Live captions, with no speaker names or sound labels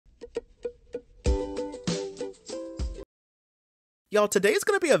Y'all, today's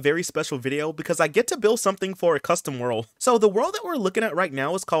gonna be a very special video because I get to build something for a custom world. So the world that we're looking at right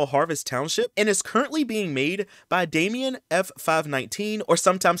now is called Harvest Township and is currently being made by Damien F519, or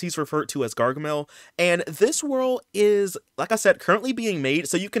sometimes he's referred to as Gargamel. And this world is, like I said, currently being made,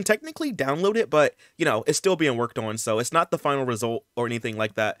 so you can technically download it, but you know, it's still being worked on, so it's not the final result or anything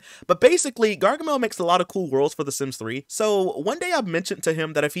like that. But basically, Gargamel makes a lot of cool worlds for The Sims 3. So one day I mentioned to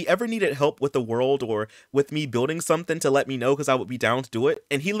him that if he ever needed help with the world or with me building something, to let me know because I would be down to do it.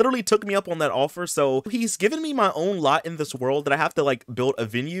 And he literally took me up on that offer. So he's given me my own lot in this world that I have to like build a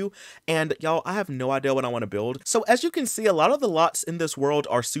venue. And y'all, I have no idea what I want to build. So as you can see, a lot of the lots in this world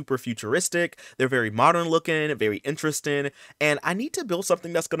are super futuristic. They're very modern looking, very interesting. And I need to build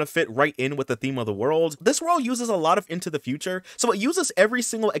something that's going to fit right in with the theme of the world. This world uses a lot of Into the Future. So it uses every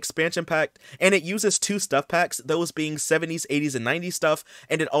single expansion pack, and it uses two stuff packs, those being 70s, 80s, and 90s stuff.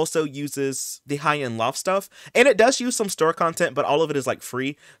 And it also uses the high-end loft stuff. And it does use some store content, but all of it is like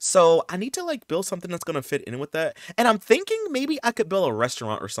free. So I need to like build something that's going to fit in with that. And I'm thinking maybe I could build a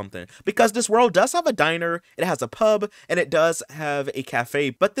restaurant or something, because this world does have a diner, it has a pub, and it does have a cafe,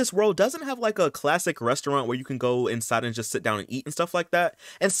 but this world doesn't have like a classic restaurant where you can go inside and just sit down and eat and stuff like that.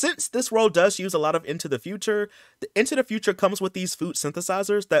 And since this world does use a lot of Into the Future, the Into the Future comes with these food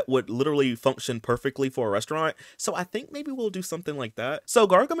synthesizers that would literally function perfectly for a restaurant. So I think maybe we'll do something like that. So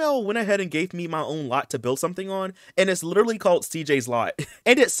Gargamel went ahead and gave me my own lot to build something on, and it's literally called CJ's lot.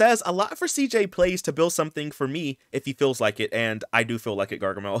 And it says a lot for CJ Plays to build something for me if he feels like it, and I do feel like it,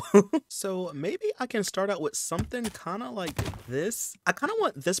 Gargamel. So maybe I can start out with something kind of like this. I kind of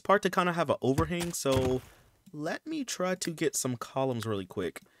want this part to kind of have an overhang, so let me try to get some columns really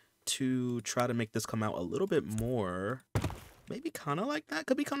quick to try to make this come out a little bit more. Maybe kind of like that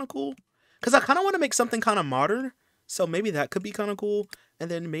could be kind of cool, because I kind of want to make something kind of modern. So maybe that could be kind of cool. And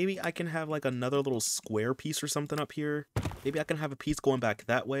then maybe I can have like another little square piece or something up here. Maybe I can have a piece going back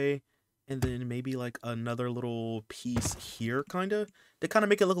that way. And then maybe like another little piece here to kind of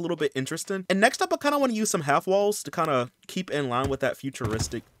make it look a little bit interesting. And next up, I kind of want to use some half walls to kind of keep in line with that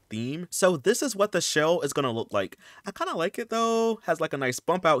futuristic theme. So this is what the shell is going to look like. I kind of like it though. Has like a nice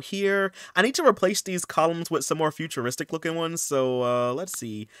bump out here. I need to replace these columns with some more futuristic looking ones. So let's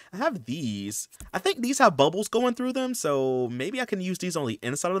see. I have these. I think these have bubbles going through them. So maybe I can use these on the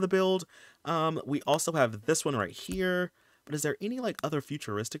inside of the build. We also have this one right here. But is there any like other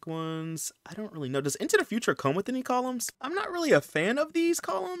futuristic ones? I don't really know. Does Into the Future come with any columns? I'm not really a fan of these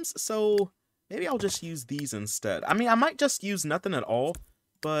columns, so maybe I'll just use these instead. I mean, I might just use nothing at all,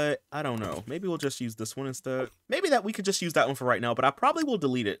 but I don't know. Maybe we'll just use this one instead. Maybe that we could just use that one for right now, but I probably will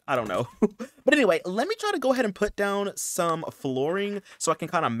delete it. I don't know. But anyway, let me try to go ahead and put down some flooring so I can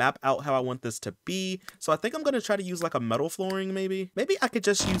kind of map out how I want this to be. So I think I'm going to try to use like a metal flooring maybe. Maybe I could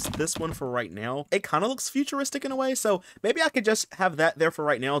just use this one for right now. It kind of looks futuristic in a way, so maybe I could just have that there for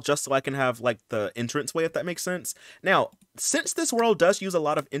right now just so I can have like the entranceway, if that makes sense. Now, since this world does use a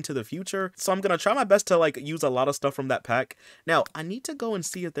lot of Into the Future, so I'm going to try my best to like use a lot of stuff from that pack. Now, I need to go and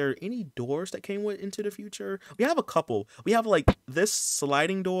see if there are any doors that came with Into the Future. We have a couple. We have like this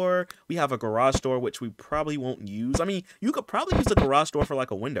sliding door. We have a garage door, which we probably won't use. I mean, you could probably use a garage door for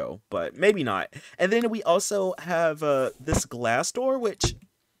like a window, but maybe not. And then we also have this glass door, which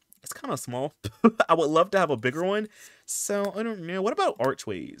it's kind of small. I would love to have a bigger one. So I don't know. What about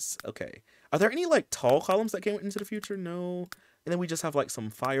archways? Okay. Are there any like tall columns that came Into the Future? No. And then we just have like some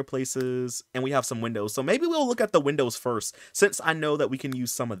fireplaces, and we have some windows. So maybe we'll look at the windows first, since I know that we can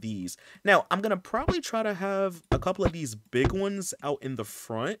use some of these. Now, I'm going to probably try to have a couple of these big ones out in the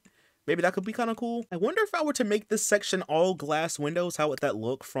front. Maybe that could be kind of cool. I wonder if I were to make this section all glass windows, how would that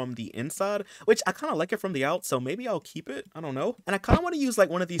look from the inside? Which I kind of like it from the out, so maybe I'll keep it. I don't know. And I kind of want to use like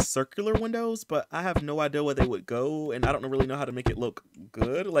one of these circular windows, but I have no idea where they would go, and I don't really know how to make it look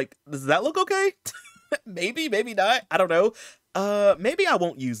good. Like, does that look okay? Maybe, maybe not. I don't know. Maybe I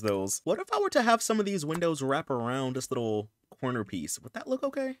won't use those. What if I were to have some of these windows wrap around this little corner piece? Would that look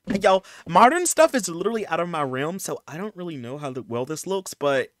okay? Y'all, modern stuff is literally out of my realm, so I don't really know how well this looks,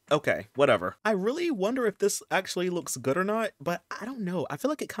 but okay, whatever. I really wonder if this actually looks good or not, but I don't know. I feel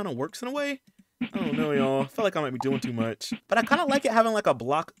like it kind of works in a way. I don't know, y'all. I feel like I might be doing too much. But I kind of like it having like a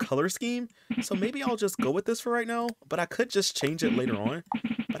block color scheme, so maybe I'll just go with this for right now, but I could just change it later on.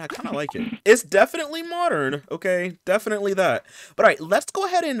 But I kind of like it. It's definitely modern, okay? Definitely that. But all right, let's go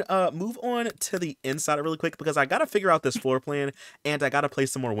ahead and move on to the inside really quick, because I got to figure out this floor plan, and I got to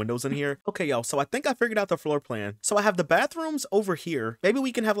place some more windows in here. Okay, y'all, so I think I figured out the floor plan. So I have the bathrooms over here. Maybe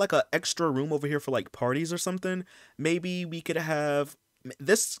we can have like an extra room over here for like parties or something. Maybe we could have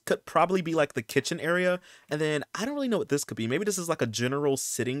This could probably be like the kitchen area. And then I don't really know what this could be. Maybe this is like a general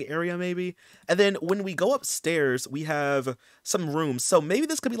sitting area maybe. And then when we go upstairs, we have some rooms. So maybe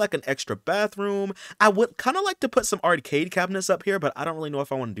this could be like an extra bathroom. I would kind of like to put some arcade cabinets up here, but I don't really know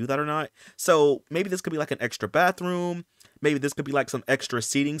if I want to do that or not. So maybe this could be like an extra bathroom. Maybe this could be like some extra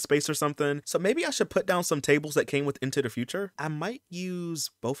seating space or something. So maybe I should put down some tables that came with Into the Future. I might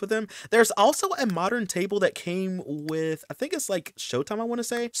use both of them. There's also a modern table that came with, I think it's like Showtime, I want to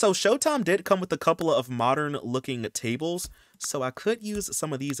say. So Showtime did come with a couple of modern looking tables. So I could use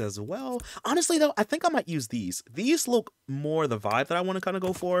some of these as well. Honestly though, I think I might use these. These look more the vibe that I want to kind of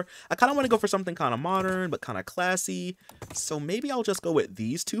go for. I kind of want to go for something kind of modern, but kind of classy. So maybe I'll just go with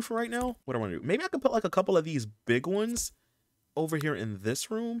these two for right now. What do I want to do? Maybe I could put like a couple of these big ones over here in this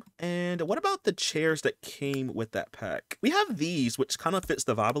room. And what about the chairs that came with that pack? We have these, which kind of fits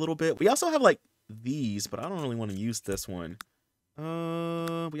the vibe a little bit. We also have like these, but I don't really want to use this one.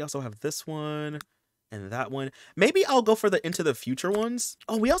 We also have this one and that one. Maybe I'll go for the Into the Future ones.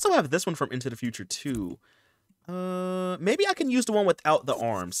 Oh, we also have this one from Into the Future too. Maybe I can use the one without the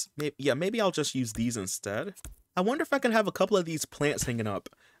arms. Maybe I'll just use these instead. I wonder if I can have a couple of these plants hanging up.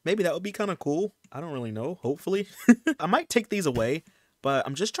 Maybe that would be kind of cool. I don't really know, hopefully. I might take these away, but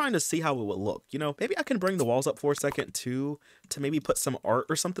I'm just trying to see how it would look. You know, maybe I can bring the walls up for a second too, to maybe put some art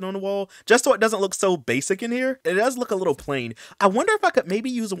or something on the wall, just so it doesn't look so basic in here. It does look a little plain. I wonder if I could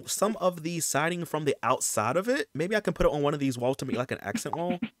maybe use some of the siding from the outside of it. Maybe I can put it on one of these walls to make like an accent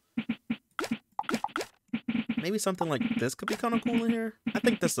wall. Maybe something like this could be kind of cool in here. I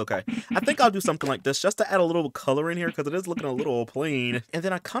think this is okay. I think I'll do something like this just to add a little color in here because it is looking a little plain. And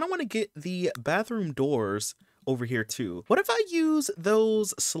then I kind of want to get the bathroom doors over here too. What if I use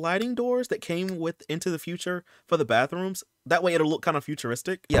those sliding doors that came with Into the Future for the bathrooms? That way it'll look kind of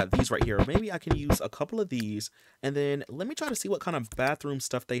futuristic. Yeah, these right here. Maybe I can use a couple of these. And then let me try to see what kind of bathroom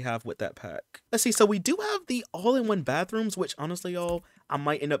stuff they have with that pack. Let's see. So we do have the all-in-one bathrooms, which honestly, y'all, I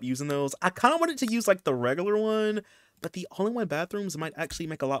might end up using those. I kind of wanted to use like the regular one, but the all-in-one bathrooms might actually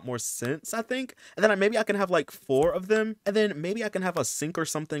make a lot more sense, I think. And then maybe I can have like 4 of them. And then maybe I can have a sink or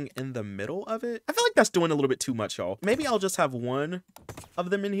something in the middle of it. I feel like that's doing a little bit too much, y'all. Maybe I'll just have 1 of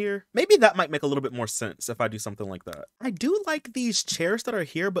them in here. Maybe that might make a little bit more sense if I do something like that. I do like these chairs that are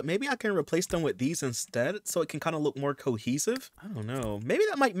here, but maybe I can replace them with these instead so it can kind of look more cohesive. I don't know. Maybe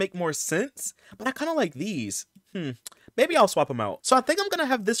that might make more sense, but I kind of like these. Maybe I'll swap them out. So I think I'm going to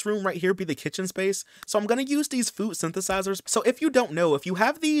have this room right here be the kitchen space. So I'm going to use these food synthesizers. So if you don't know, if you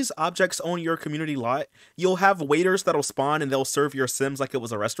have these objects on your community lot, you'll have waiters that'll spawn and they'll serve your Sims like it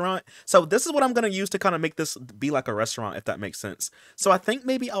was a restaurant. So this is what I'm going to use to kind of make this be like a restaurant, if that makes sense. So I think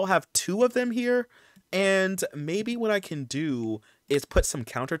maybe I'll have 2 of them here. And maybe what I can do is put some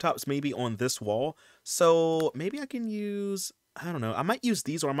countertops maybe on this wall. So maybe I can use, I don't know, I might use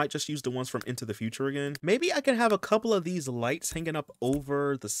these or I might just use the ones from Into the Future again. Maybe I can have a couple of these lights hanging up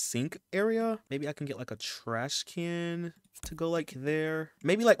over the sink area. Maybe I can get like a trash can to go like there.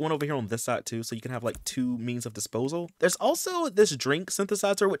 Maybe like one over here on this side too, so you can have like 2 means of disposal. There's also this drink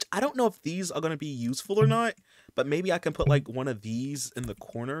synthesizer, which I don't know if these are going to be useful or not, but maybe I can put like one of these in the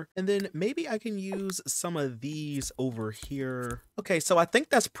corner. And then maybe I can use some of these over here. Okay, so I think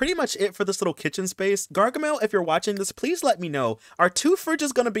that's pretty much it for this little kitchen space. Gargamel, if you're watching this, please let me know. Are 2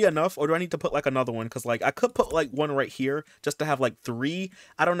 fridges gonna be enough, or do I need to put like another one? Because like I could put like one right here just to have like 3.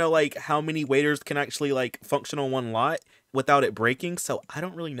 I don't know like how many waiters can actually like function on one lot without it breaking, so I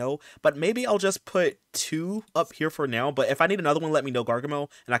don't really know, but maybe I'll just put 2 up here for now. But if I need another one, let me know, Gargamel,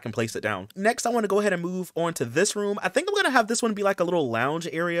 and I can place it down. Next, I want to go ahead and move on to this room. I think I'm gonna have this one be like a little lounge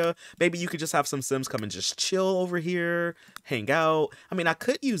area. Maybe you could just have some Sims come and just chill over here, hang out. I mean, I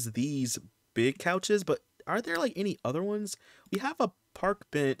could use these big couches, but are there like any other ones? We have a park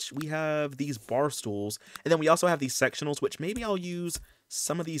bench, we have these bar stools, and then we also have these sectionals, which maybe I'll use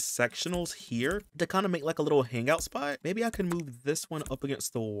some of these sectionals here to kind of make like a little hangout spot. Maybe I can move this one up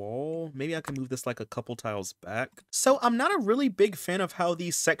against the wall. Maybe I can move this like a couple tiles back. So I'm not a really big fan of how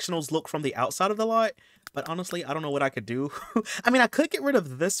these sectionals look from the outside of the lot, but honestly, I don't know what I could do. I mean, I could get rid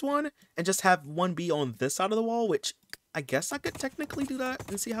of this one and just have one be on this side of the wall, which I guess I could technically do that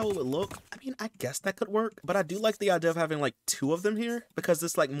and see how it would look. I mean, I guess that could work, but I do like the idea of having like 2 of them here because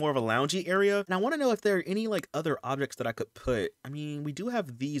it's like more of a loungy area. And I want to know if there are any like other objects that I could put. I mean, we do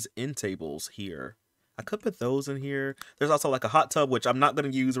have these end tables here. I could put those in here. There's also like a hot tub, which I'm not going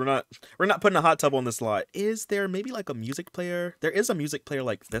to use. We're not putting a hot tub on this lot. Is there maybe like a music player? There is a music player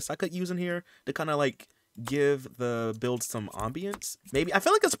like this I could use in here to kind of like give the build some ambience. Maybe I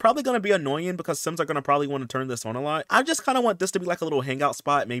feel like it's probably going to be annoying because Sims are going to probably want to turn this on a lot. I just kind of want this to be like a little hangout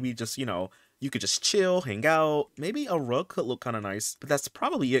spot, maybe just, you know, You could just chill, hang out. Maybe a rug could look kind of nice, but that's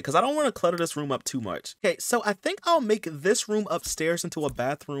probably it because I don't want to clutter this room up too much. Okay, so I think I'll make this room upstairs into a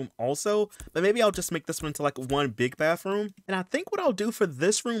bathroom also, but maybe I'll just make this one into like one big bathroom. And I think what I'll do for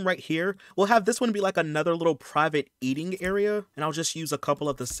this room right here, we'll have this one be like another little private eating area, and I'll just use a couple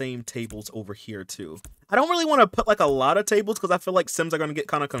of the same tables over here too. I don't really want to put like a lot of tables because I feel like Sims are going to get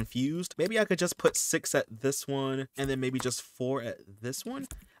kind of confused. Maybe I could just put 6 at this one and then maybe just 4 at this one.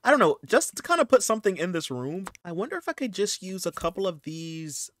 I don't know, just to kind of put something in this room. I wonder if I could just use a couple of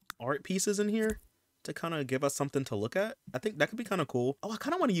these art pieces in here to kind of give us something to look at. I think that could be kind of cool. Oh, I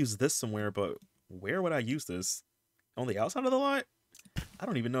kind of want to use this somewhere, but where would I use this? On the outside of the lot? I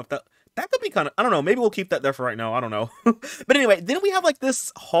don't even know if that could be kind of, I don't know, maybe we'll keep that there for right now, I don't know. But anyway, then we have like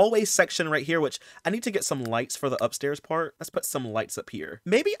this hallway section right here, which I need to get some lights for the upstairs part. Let's put some lights up here.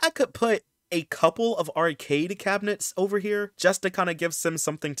 Maybe I could put a couple of arcade cabinets over here just to kind of give Sims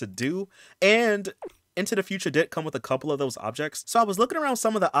something to do. And Into the Future did come with a couple of those objects. So I was looking around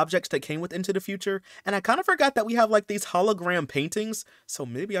some of the objects that came with Into the Future, and I kind of forgot that we have like these hologram paintings. So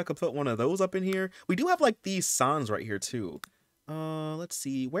maybe I could put one of those up in here. We do have like these signs right here too. Let's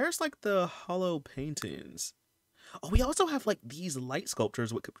see, where's like the hollow paintings? Oh, we also have like these light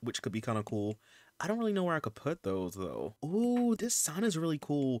sculptures, which could be kind of cool. I don't really know where I could put those though. Ooh, this sign is really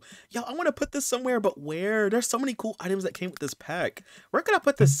cool. Yo, I want to put this somewhere, but where? There's so many cool items that came with this pack. Where could I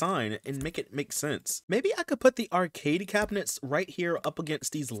put this sign and make it make sense? Maybe I could put the arcade cabinets right here up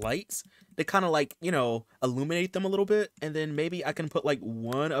against these lights to kind of like, you know, illuminate them a little bit. And then maybe I can put like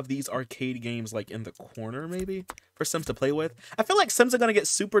one of these arcade games like in the corner maybe for Sims to play with. I feel like Sims are going to get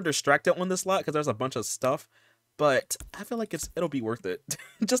super distracted on this lot because there's a bunch of stuff. But I feel like it'll be worth it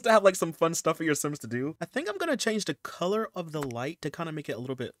just to have like some fun stuff for your Sims to do. I think I'm going to change the color of the light to kind of make it a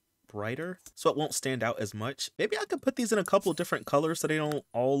little bit brighter so it won't stand out as much. Maybe I could put these in a couple different colors so they don't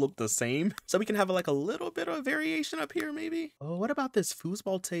all look the same. So we can have like a little bit of variation up here maybe. Oh, what about this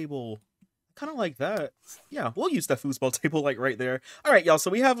foosball table? Kind of like that. Yeah, we'll use that foosball table like right there. All right, y'all, so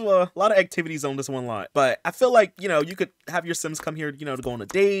we have a lot of activities on this one lot, but I feel like, you know, you could have your Sims come here, you know, to go on a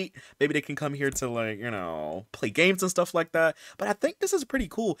date. Maybe they can come here to like, you know, play games and stuff like that. But I think this is pretty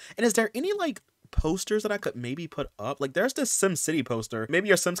cool. And is there any like posters that I could maybe put up? Like there's this SimCity poster. Maybe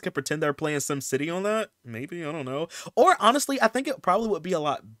your Sims can pretend they're playing SimCity on that. Maybe, I don't know. Or honestly, I think it probably would be a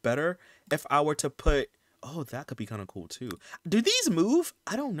lot better if I were to put, oh, that could be kind of cool too. Do these move?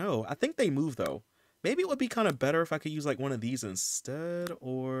 I don't know. I think they move though. Maybe it would be kind of better if I could use like one of these instead,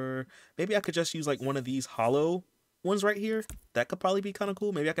 or maybe I could just use like one of these hollow ones right here. That could probably be kind of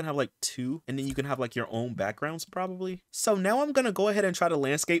cool. Maybe I can have like 2 and then you can have like your own backgrounds probably. So now I'm going to go ahead and try to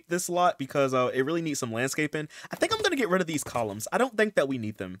landscape this lot because it really needs some landscaping. I think I'm going to get rid of these columns. I don't think that we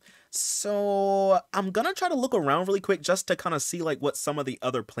need them. So I'm going to try to look around really quick just to kind of see like what some of the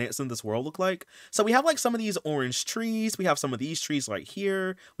other plants in this world look like. So we have like some of these orange trees. We have some of these trees right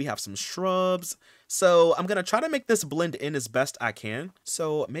here. We have some shrubs. So I'm going to try to make this blend in as best I can.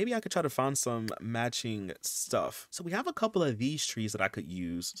 So maybe I could try to find some matching stuff. So we have a couple of these trees that I could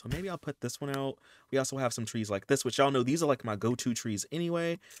use. So maybe I'll put this one out. We also have some trees like this, which y'all know these are like my go-to trees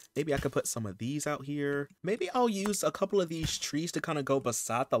anyway. Maybe I could put some of these out here. Maybe I'll use a couple of these trees to kind of go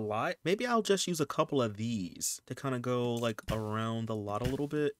beside the lot. Maybe I'll just use a couple of these to kind of go like around the lot a little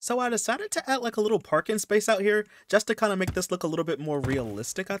bit. So I decided to add like a little parking space out here just to kind of make this look a little bit more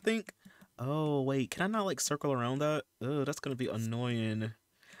realistic, I think. Oh, wait, can I not like circle around that? Oh, that's going to be annoying.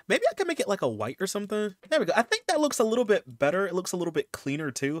 Maybe I can make it like a white or something. There we go. I think that looks a little bit better. It looks a little bit cleaner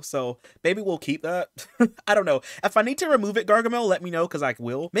too. So maybe we'll keep that. I don't know. If I need to remove it, Gargamel, let me know because I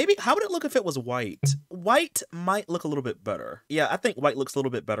will. Maybe, how would it look if it was white? White might look a little bit better. Yeah, I think white looks a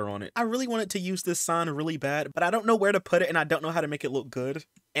little bit better on it. I really wanted to use this sign really bad, but I don't know where to put it and I don't know how to make it look good.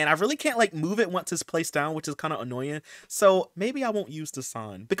 And I really can't like move it once it's placed down, which is kind of annoying. So maybe I won't use the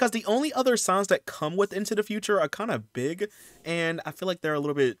sign because the only other signs that come with Into the Future are kind of big. And I feel like they're a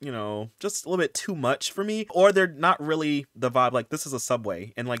little bit, you know, just a little bit too much for me, or they're not really the vibe. Like this is a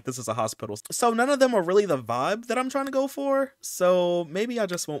subway and like this is a hospital. So none of them are really the vibe that I'm trying to go for. So maybe I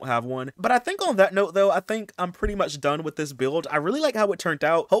just won't have one. But I think on that note though, I think I'm pretty much done with this build. I really like how it turned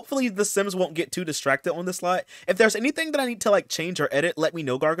out. Hopefully the Sims won't get too distracted on this lot. If there's anything that I need to like change or edit, let me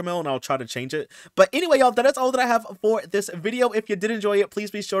know, Gargamel, and I'll try to change it. But anyway, y'all, that is all that I have for this video. If you did enjoy it, please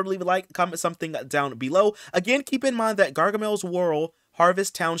be sure to leave a like, comment something down below. Again, keep in mind that Gargamel's World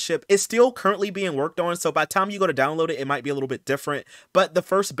Harvest Township is still currently being worked on, so by the time you go to download it, it might be a little bit different, but the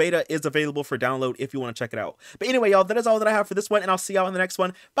first beta is available for download if you want to check it out. But anyway, y'all, that is all that I have for this one, and I'll see y'all in the next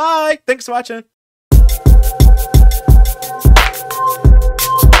one. Bye! Thanks for watching!